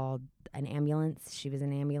 They called an ambulance. She was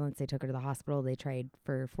in an ambulance. They took her to the hospital. They tried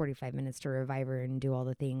for 45 minutes to revive her and do all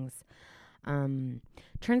the things.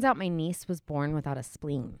 Turns out my niece was born without a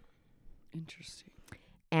spleen. Interesting.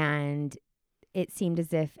 And it seemed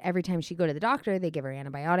as if every time she'd go to the doctor, they give her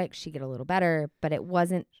antibiotics. She'd get a little better, but it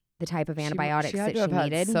wasn't the type of antibiotics she had that to have she had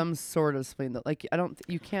needed. some sort of spleen. That, like,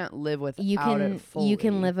 you can't live without You can it fully. you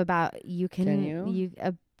can live about Can you?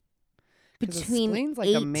 'Cause the between spleen's like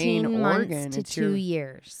 18 a main months organ. to It's 2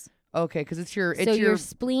 years. Okay, because it's your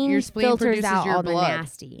Spleen your spleen filters produces out your all blood. the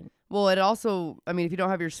nasty. Well, it also, I mean, if you don't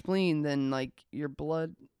have your spleen, then like your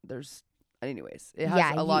blood, anyways, it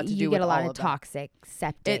has a lot to do you with get a lot all of that. toxic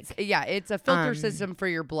septic. It's a filter system for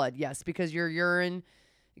your blood, yes, because your urine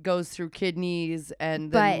goes through kidneys and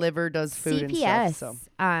But then liver does food CPS, and stuff.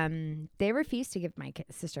 So they refused to give my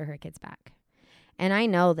sister her kids back. And I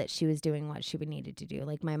know that she was doing what she would needed to do.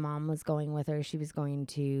 Like my mom was going with her. She was going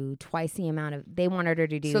to twice the amount of, they wanted her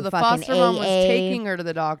to do so the fucking foster mom was AA. taking her to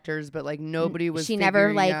the doctors, but like nobody was. She never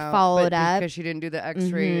figuring like out, followed but up because she didn't do the X-ray. It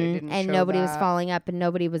Mhm. didn't And show nobody was that. following up, and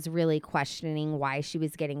nobody was really questioning why she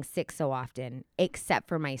was getting sick so often, except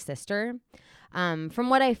for my sister. From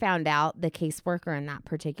what I found out, the caseworker and that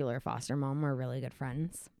particular foster mom were really good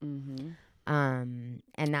friends. Mm-hmm. And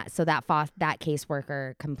that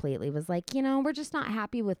caseworker completely was like, we're just not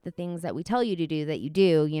happy with the things that we tell you to do that you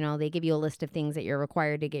do. They give you a list of things that you're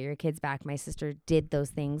required to get your kids back. My sister did those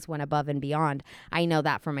things, went above and beyond. I know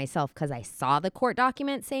that for myself because I saw the court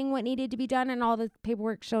document saying what needed to be done and all the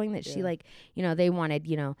paperwork showing that she they wanted,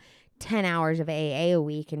 10 hours of AA a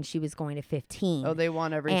week and she was going to 15. Oh, they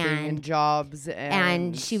want everything in jobs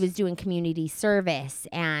and she was doing community service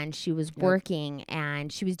and she was working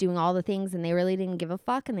and she was doing all the things and they really didn't give a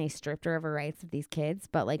fuck and they stripped her of her rights of these kids.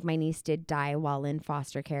 But like my niece did die while in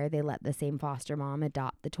foster care. They let the same foster mom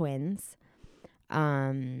adopt the twins.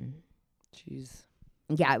 Jeez.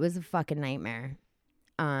 Yeah, it was a fucking nightmare.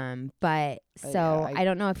 But so I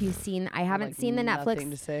don't know if you've seen, I haven't seen the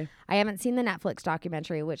nothing to say. I haven't seen the Netflix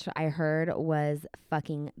documentary, which I heard was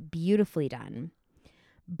fucking beautifully done.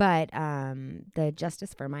 But the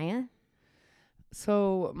Justice for Maya.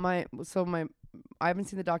 I haven't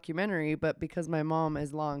seen the documentary, but because my mom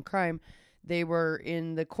is law and crime, they were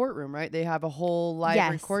in the courtroom, right? They have a whole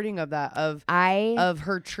live recording of that of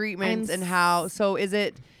her treatments and how. So is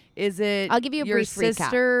it? I'll give you a your brief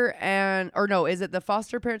sister is it the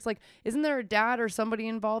foster parents? Like, isn't there a dad or somebody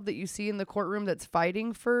involved that you see in the courtroom that's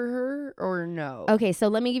fighting for her or no? Okay, so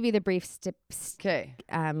let me give you the brief Okay.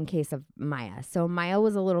 case of Maya. So Maya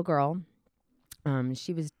was a little girl.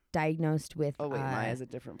 She was diagnosed with. Oh wait, Maya's a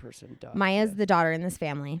different person. Duh. Maya's the daughter in this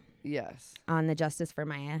family. Yes. On the Justice for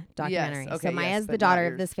Maya documentary. Yes, okay, So Maya's the but daughter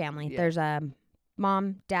not of this yours. family. Yeah. There's a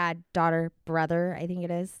mom, dad, daughter, brother, I think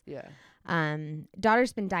it is. Yeah.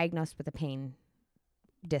 Daughter's been diagnosed with a pain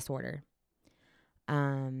disorder.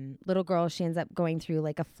 Little girl, she ends up going through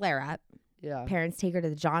like a flare up. Yeah. Parents take her to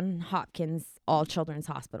the Johns Hopkins All Children's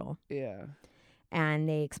Hospital. Yeah. And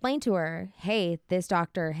they explain to her, hey, this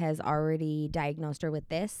doctor has already diagnosed her with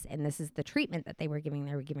this, and this is the treatment that they were giving.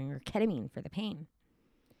 They were giving her ketamine for the pain.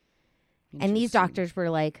 And these Interesting. doctors were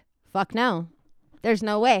like, fuck no. There's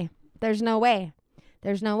no way. There's no way.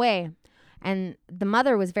 There's no way. And the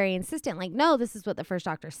mother was very insistent, like, no, this is what the first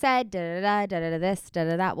doctor said, da-da-da, da-da-da, this,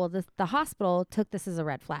 da-da-da. Well, the hospital took this as a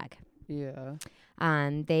red flag. Yeah.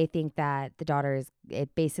 They think that the daughter is,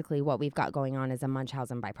 basically what we've got going on is a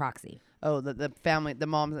Munchausen by proxy. Oh, the family, the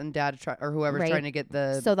moms and dad, or whoever's Right. trying to get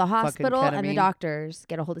the So the fucking hospital and the ketamine. doctors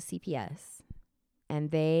get a hold of CPS,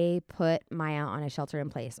 and they put Maya on a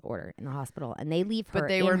shelter-in-place order in the hospital, and they leave her. But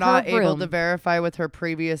they in were her not able room. to verify with her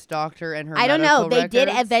previous doctor and her. I don't know. medical They did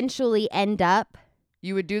records. eventually end up.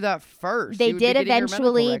 You would do that first. They You would be did getting your medical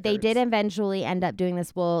eventually. They did records. eventually end up doing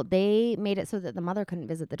this. Well, they made it so that the mother couldn't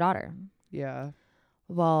visit the daughter. Yeah.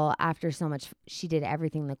 Well, after so much, she did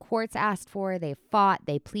everything the courts asked for. They fought.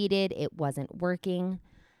 They pleaded. It wasn't working.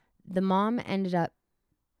 The mom ended up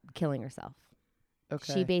killing herself.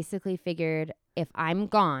 Okay. She basically figured, if I'm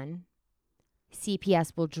gone,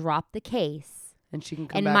 CPS will drop the case, and she can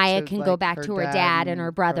come and back Maya to, can like, go back to her dad and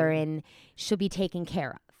her brother, or- and she'll be taken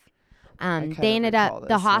care of. kinda They ended recall up, this,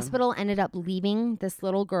 the yeah. hospital ended up leaving this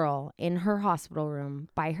little girl in her hospital room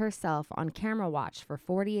by herself on camera watch for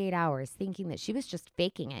 48 hours, thinking that she was just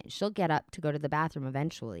faking it. She'll get up to go to the bathroom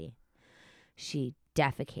eventually. She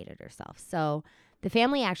defecated herself. So the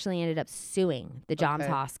family actually ended up suing the Johns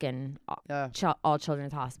Okay. Hopkins Yeah. All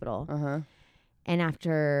Children's Hospital. Uh-huh. And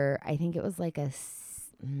after, I think it was like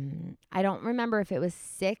I don't remember if it was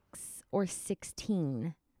 6 or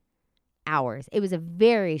 16 hours. It was a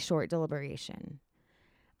very short deliberation.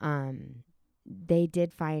 They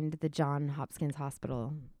did find the Johns Hopkins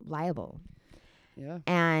Hospital liable. Yeah.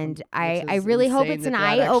 And Which I is really hope insane it's an that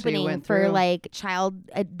actually eye-opening went for through. like child.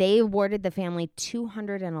 They awarded the family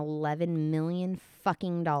 $211 million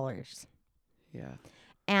fucking dollars. Yeah.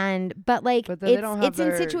 But like But then they don't have it's in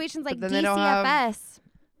their- situations but like then they don't have DCFS.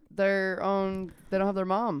 They don't have their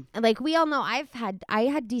mom. Like we all know, I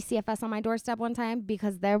had DCFS on my doorstep one time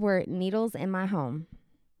because there were needles in my home,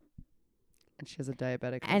 And she has a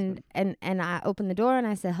diabetic and husband. and I opened the door and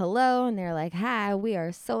I said hello, and they're like, "Hi, we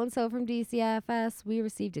are so and so from DCFS. We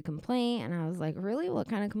received a complaint." And I was like, "Really? What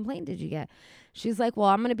kind of complaint did you get?" She's like, "Well,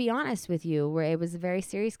 I'm going to be honest with you. Where it was a very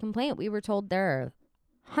serious complaint. We were told there are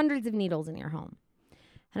hundreds of needles in your home."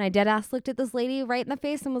 And I dead ass looked at this lady right in the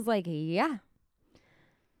face and was like, "Yeah.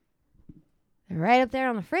 They're right up there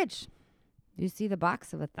on the fridge. You see the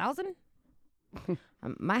box of 1,000?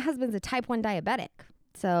 My husband's a type 1 diabetic.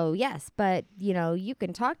 So, yes, but, you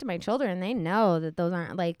can talk to my children. They know that those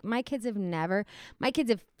aren't, like, my kids have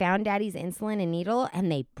found daddy's insulin and needle, and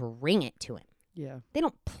they bring it to him. Yeah. They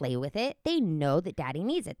don't play with it. They know that daddy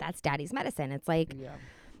needs it. That's daddy's medicine. It's like, Yeah.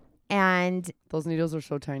 and Those needles are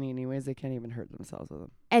so tiny anyways, they can't even hurt themselves with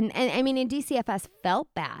them. and I mean, in DCFS felt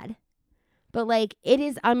bad, but like it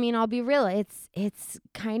is, I mean, I'll be real. It's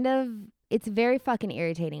very fucking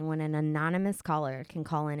irritating when an anonymous caller can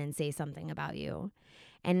call in and say something about you.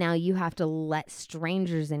 And now you have to let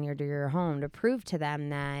strangers in your home to prove to them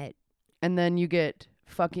that. And then you get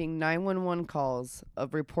fucking 911 calls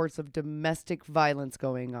of reports of domestic violence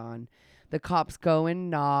going on. The cops go and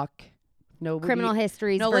knock. Nobody, Criminal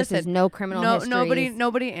histories No, versus listen. no criminal histories.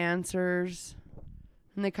 Nobody answers.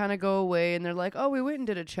 And they kind of go away and they're like, "Oh, we went and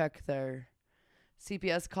did a check there."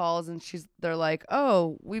 CPS calls and they're like,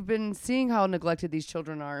 "Oh, we've been seeing how neglected these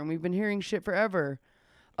children are and we've been hearing shit forever."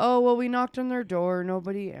 "Oh, well, we knocked on their door,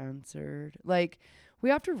 nobody answered." Like, we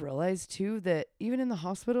have to realize too that even in the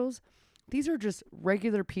hospitals, these are just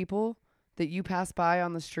regular people that you pass by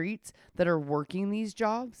on the streets that are working these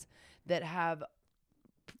jobs that have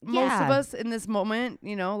most of Yeah. us in this moment,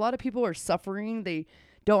 a lot of people are suffering. They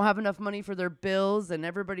don't have enough money for their bills and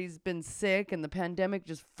everybody's been sick and the pandemic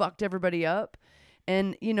just fucked everybody up.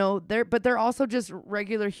 And, they're also just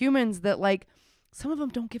regular humans that, like, some of them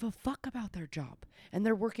don't give a fuck about their job and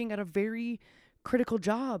they're working at a very critical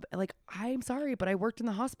job. Like, I'm sorry, but I worked in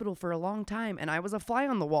the hospital for a long time and I was a fly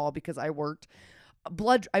on the wall because I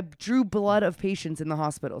drew blood of patients in the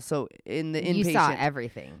hospital. So in the inpatient. You saw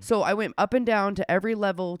everything. So I went up and down to every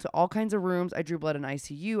level, to all kinds of rooms. I drew blood in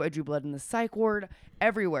ICU. I drew blood in the psych ward,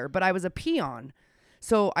 everywhere. But I was a peon.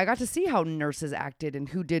 So I got to see how nurses acted and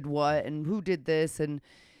who did what and who did this. And,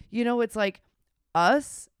 you know, it's like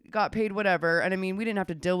us got paid whatever. And I mean, we didn't have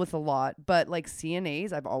to deal with a lot, but like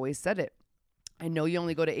CNAs, I've always said it. I know you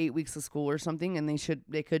only go to 8 weeks of school or something, and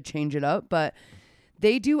they could change it up, but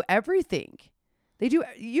they do everything.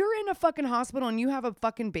 You're in a fucking hospital and you have a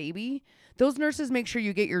fucking baby. Those nurses make sure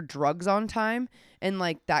you get your drugs on time and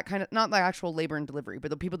like that kind of, not the actual labor and delivery, but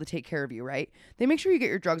the people that take care of you, right? They make sure you get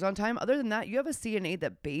your drugs on time. Other than that, you have a CNA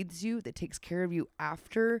that bathes you, that takes care of you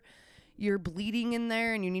after you're bleeding in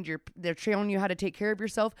there and they're showing you how to take care of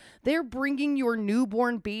yourself. They're bringing your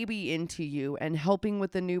newborn baby into you and helping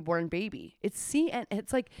with the newborn baby.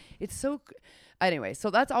 Anyway,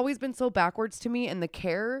 so that's always been so backwards to me. And the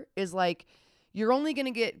care is like, you're only going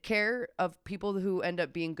to get care of people who end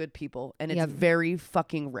up being good people. And it's very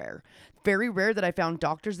fucking rare. Very rare that I found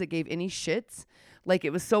doctors that gave any shits. Like,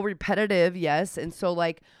 it was so repetitive, yes. And so,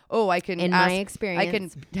 like, my experience, I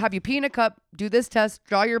can have you pee in a cup, do this test,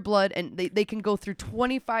 draw your blood, and they can go through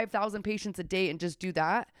 25,000 patients a day and just do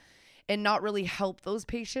that and not really help those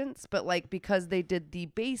patients. But, like, because they did the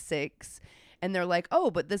basics and they're like,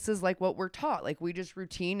 oh, but this is, like, what we're taught. Like, we just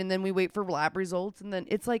routine and then we wait for lab results. And then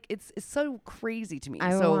it's, like, it's so crazy to me.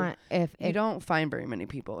 You don't find very many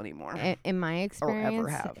people anymore. In my experience. Or ever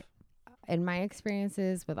have. In my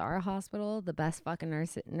experiences with our hospital, the best fucking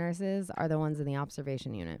nurses are the ones in the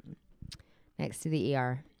observation unit next to the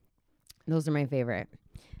ER. Those are my favorite.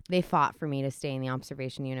 They fought for me to stay in the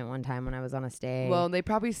observation unit one time when I was on a stay. Well, they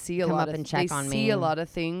probably see a lot of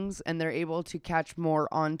things and they're able to catch more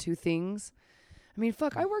onto things. I mean,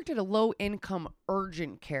 fuck, I worked at a low income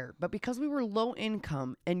urgent care, but because we were low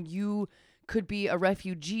income and you could be a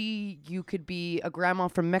refugee, you could be a grandma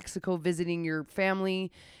from Mexico visiting your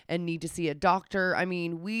family and need to see a doctor. I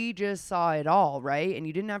mean, we just saw it all, right? And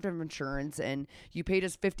you didn't have to have insurance and you paid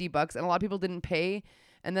us $50 and a lot of people didn't pay.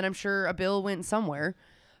 And then I'm sure a bill went somewhere.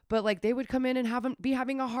 But like they would come in and be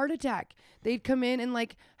having a heart attack. They'd come in and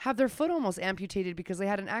like have their foot almost amputated because they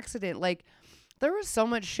had an accident. Like there was so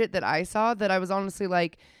much shit that I saw that I was honestly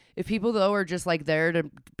like, if people though are just like there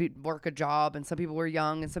to work a job and some people were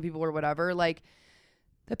young and some people were whatever, like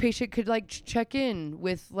the patient could like check in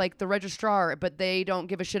with like the registrar, but they don't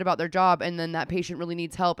give a shit about their job. And then that patient really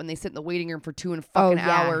needs help and they sit in the waiting room for 2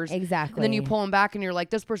 hours. Exactly. And then you pull them back and you're like,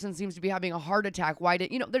 this person seems to be having a heart attack. Why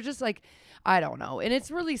did, they're just like, I don't know. And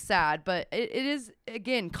it's really sad, but it is,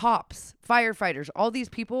 again, cops, firefighters, all these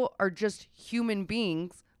people are just human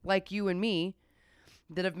beings like you and me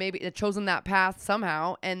that have maybe chosen that path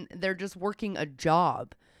somehow, and they're just working a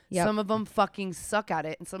job. Yep. Some of them fucking suck at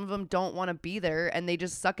it, and some of them don't want to be there, and they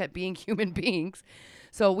just suck at being human beings.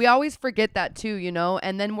 So we always forget that too,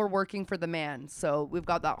 and then we're working for the man. So we've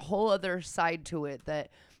got that whole other side to it that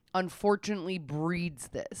unfortunately breeds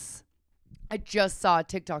this. I just saw a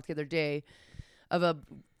TikTok the other day of a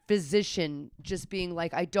physician just being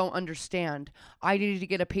like, I don't understand. I needed to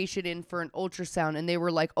get a patient in for an ultrasound. And they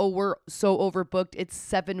were like, oh, we're so overbooked. It's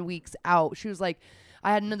 7 weeks out. She was like,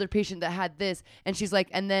 I had another patient that had this. And she's like,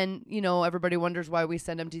 and then, everybody wonders why we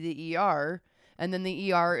send them to the ER. And then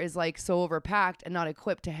the ER is like so overpacked and not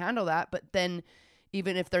equipped to handle that. But then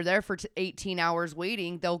even if they're there for 18 hours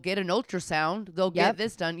waiting, they'll get an ultrasound. They'll get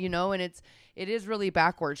this done, and it is really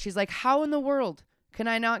backwards. She's like, how in the world can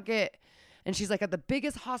I not get? And she's like, at the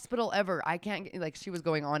biggest hospital ever, I can't get, like, she was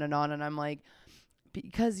going on. And I'm like,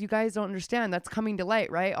 because you guys don't understand, that's coming to light,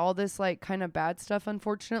 right? All this like kind of bad stuff,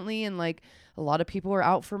 unfortunately. And like a lot of people are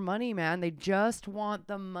out for money, man. They just want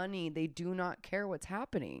the money. They do not care what's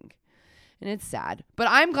happening. And it's sad, but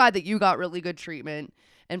I'm glad that you got really good treatment.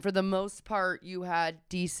 And for the most part, you had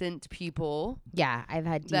decent people. Yeah, I've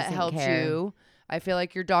had decent that helped care. You. I feel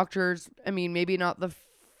like your doctors, I mean, maybe not the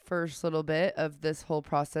first little bit of this whole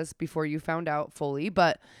process before you found out fully,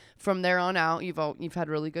 but from there on out, you've had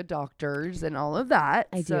really good doctors and all of that.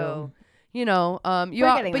 I do. You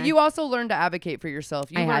also learned to advocate for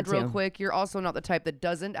yourself. You learned real to. quick. You're also not the type that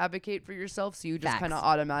doesn't advocate for yourself, so you just kind of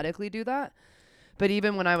automatically do that. But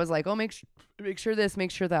even when I was like, oh, make sure this,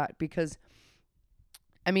 make sure that, because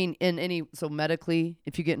I mean, so medically,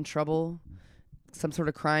 if you get in trouble, some sort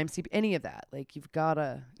of crime, any of that, like we've got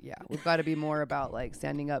to be more about like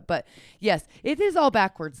standing up. But yes, it is all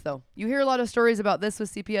backwards though. You hear a lot of stories about this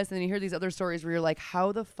with CPS, and then you hear these other stories where you're like,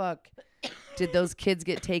 how the fuck did those kids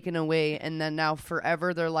get taken away? And then now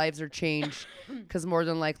forever their lives are changed because more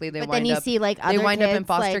than likely they wind up in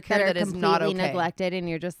foster care that is not okay. Neglected, and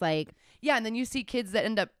you're just like, Yeah, and then you see kids that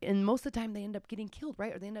end up, and most of the time they end up getting killed,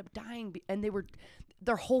 right? Or they end up dying, and they were,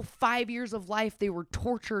 their whole 5 years of life, they were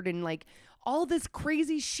tortured and like all this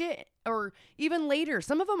crazy shit. Or even later,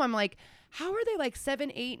 some of them I'm like, how are they like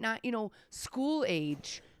 7, 8, 9, school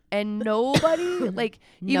age? And nobody, like,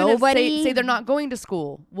 even if say they're not going to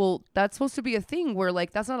school. Well, that's supposed to be a thing where,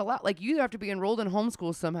 like, that's not allowed. Like, you either have to be enrolled in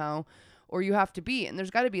homeschool somehow, or you have to be. And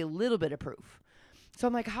there's got to be a little bit of proof. So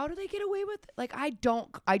I'm like, how do they get away with it? Like, I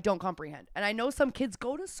don't comprehend. And I know some kids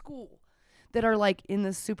go to school that are, like, in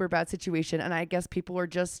this super bad situation. And I guess people are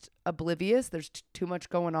just oblivious. There's too much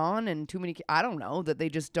going on and too many, I don't know, that they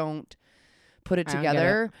just don't put it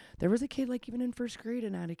together. There was a kid, like, even in first grade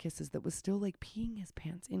in Atticus's that was still, like, peeing his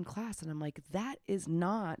pants in class. And I'm like, that is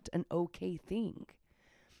not an okay thing.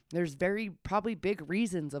 There's probably big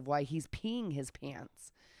reasons of why he's peeing his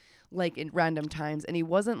pants, like, in random times. And he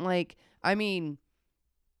wasn't like, I mean,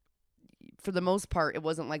 for the most part, it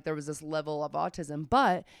wasn't like there was this level of autism,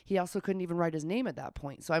 but he also couldn't even write his name at that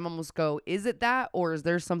point. So I'm almost is it that, or is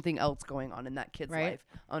there something else going on in that kid's life,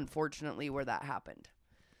 unfortunately, where that happened?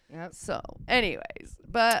 Yep. So, anyways,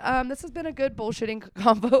 but this has been a good bullshitting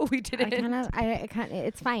convo. We did it.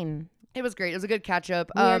 It's fine. It was great. It was a good catch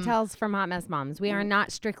up. We are Tales from Hot Mess Moms. We are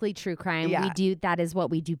not strictly true crime. Yeah. That is what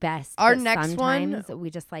we do best. Our next one, we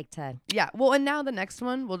just like to. Yeah. Well, and now the next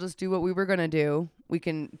one, we'll just do what we were gonna do. We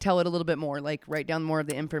can tell it a little bit more, like write down more of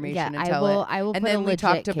the information and tell it. I will. And put then a we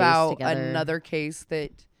talked about together. another case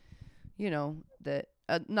that, that.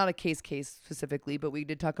 Not a case specifically, but we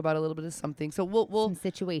did talk about a little bit of something. So we'll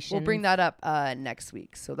situation. We'll bring that up next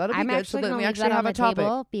week. So that'll be good. So then we actually have a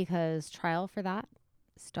topic because trial for that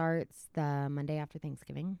starts the Monday after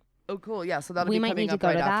Thanksgiving. Oh, cool. Yeah. So that'll be coming up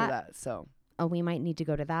right after that. So we might need to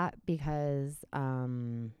go to that because I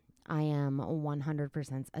am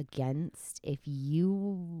 100% against if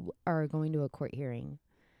you are going to a court hearing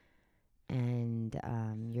and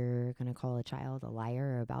you're going to call a child a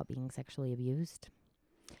liar about being sexually abused,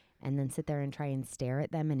 and then sit there and try and stare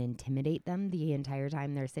at them and intimidate them the entire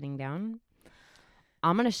time they're sitting down.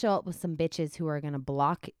 I'm going to show up with some bitches who are going to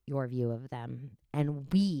block your view of them, and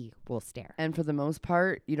we will stare. And for the most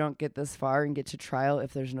part, you don't get this far and get to trial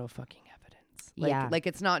if there's no fucking evidence. Like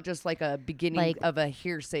it's not just like a beginning of a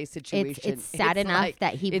hearsay situation. It's sad enough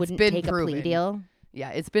that he wouldn't take a plea deal.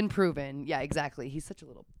 Yeah, it's been proven. Yeah, exactly. He's such a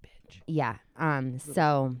little bitch. Yeah.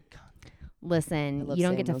 So, listen, you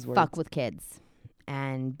don't get to fuck with kids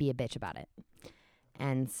and be a bitch about it.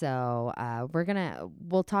 And so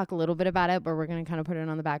we'll talk a little bit about it, but we're going to kind of put it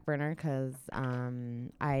on the back burner because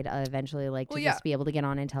I'd eventually like to just be able to get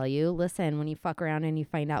on and tell you, listen, when you fuck around and you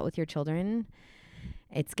find out with your children,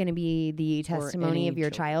 it's going to be the testimony of your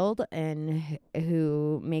child and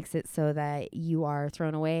who makes it so that you are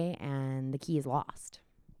thrown away and the key is lost.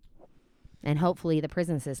 And hopefully the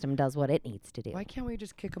prison system does what it needs to do. Why can't we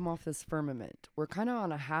just kick them off this firmament? We're kind of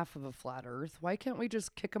on a half of a flat earth. Why can't we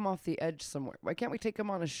just kick them off the edge somewhere? Why can't we take him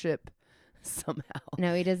on a ship somehow?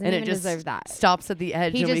 No, he doesn't even deserve that. Stops at the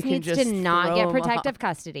edge. He and just we needs can just to not get protective off.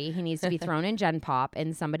 custody. He needs to be thrown in Gen Pop,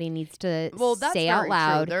 and somebody needs to that's say out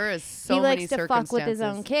loud. True. There is so he many likes to fuck with his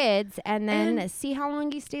own kids, and then see how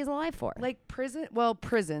long he stays alive for. Like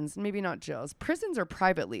prisons, maybe not jails. Prisons are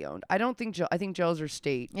privately owned. I don't think I think jails are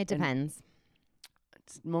state. It depends.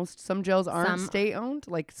 Some jails aren't state owned,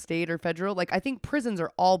 like state or federal. Like I think prisons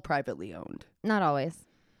are all privately owned. Not always.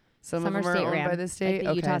 Some of them are owned by the state.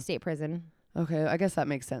 Like the Utah State Prison. Okay, I guess that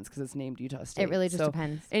makes sense because it's named Utah State. It really just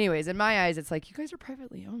depends. Anyways, in my eyes, it's like, you guys are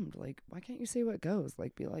privately owned. Like, why can't you say what goes?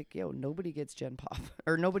 Like, be like, yo, nobody gets Gen Pop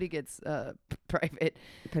or nobody gets private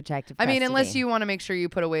protective custody. I mean, unless custody. you want to make sure you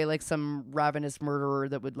put away like some ravenous murderer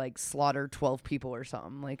that would like slaughter 12 people or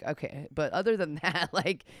something. Like, okay, but other than that,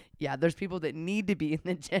 like, yeah, there's people that need to be in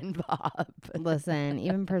the Gen Pop. Listen,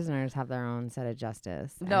 even prisoners have their own set of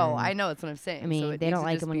justice. No, I know, that's what I'm saying. I mean, so they don't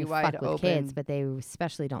like it when you fuck with open. Kids, but they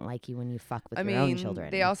especially don't like you when you fuck with your own children.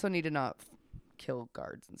 They also need to not kill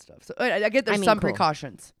guards and stuff. So I get there's some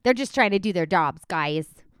precautions. They're just trying to do their jobs, guys.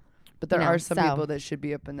 But there are some people that should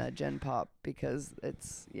be up in that Gen Pop because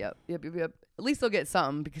it's yep. At least they'll get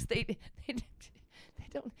something because they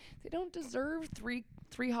don't deserve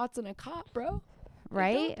three hots and a cot, bro.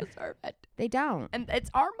 Right? They don't deserve it. They don't. And it's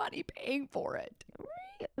our money paying for it.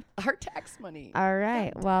 Our tax money. All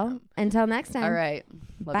right. Well, until next time. All right.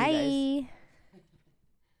 Love you guys. Bye.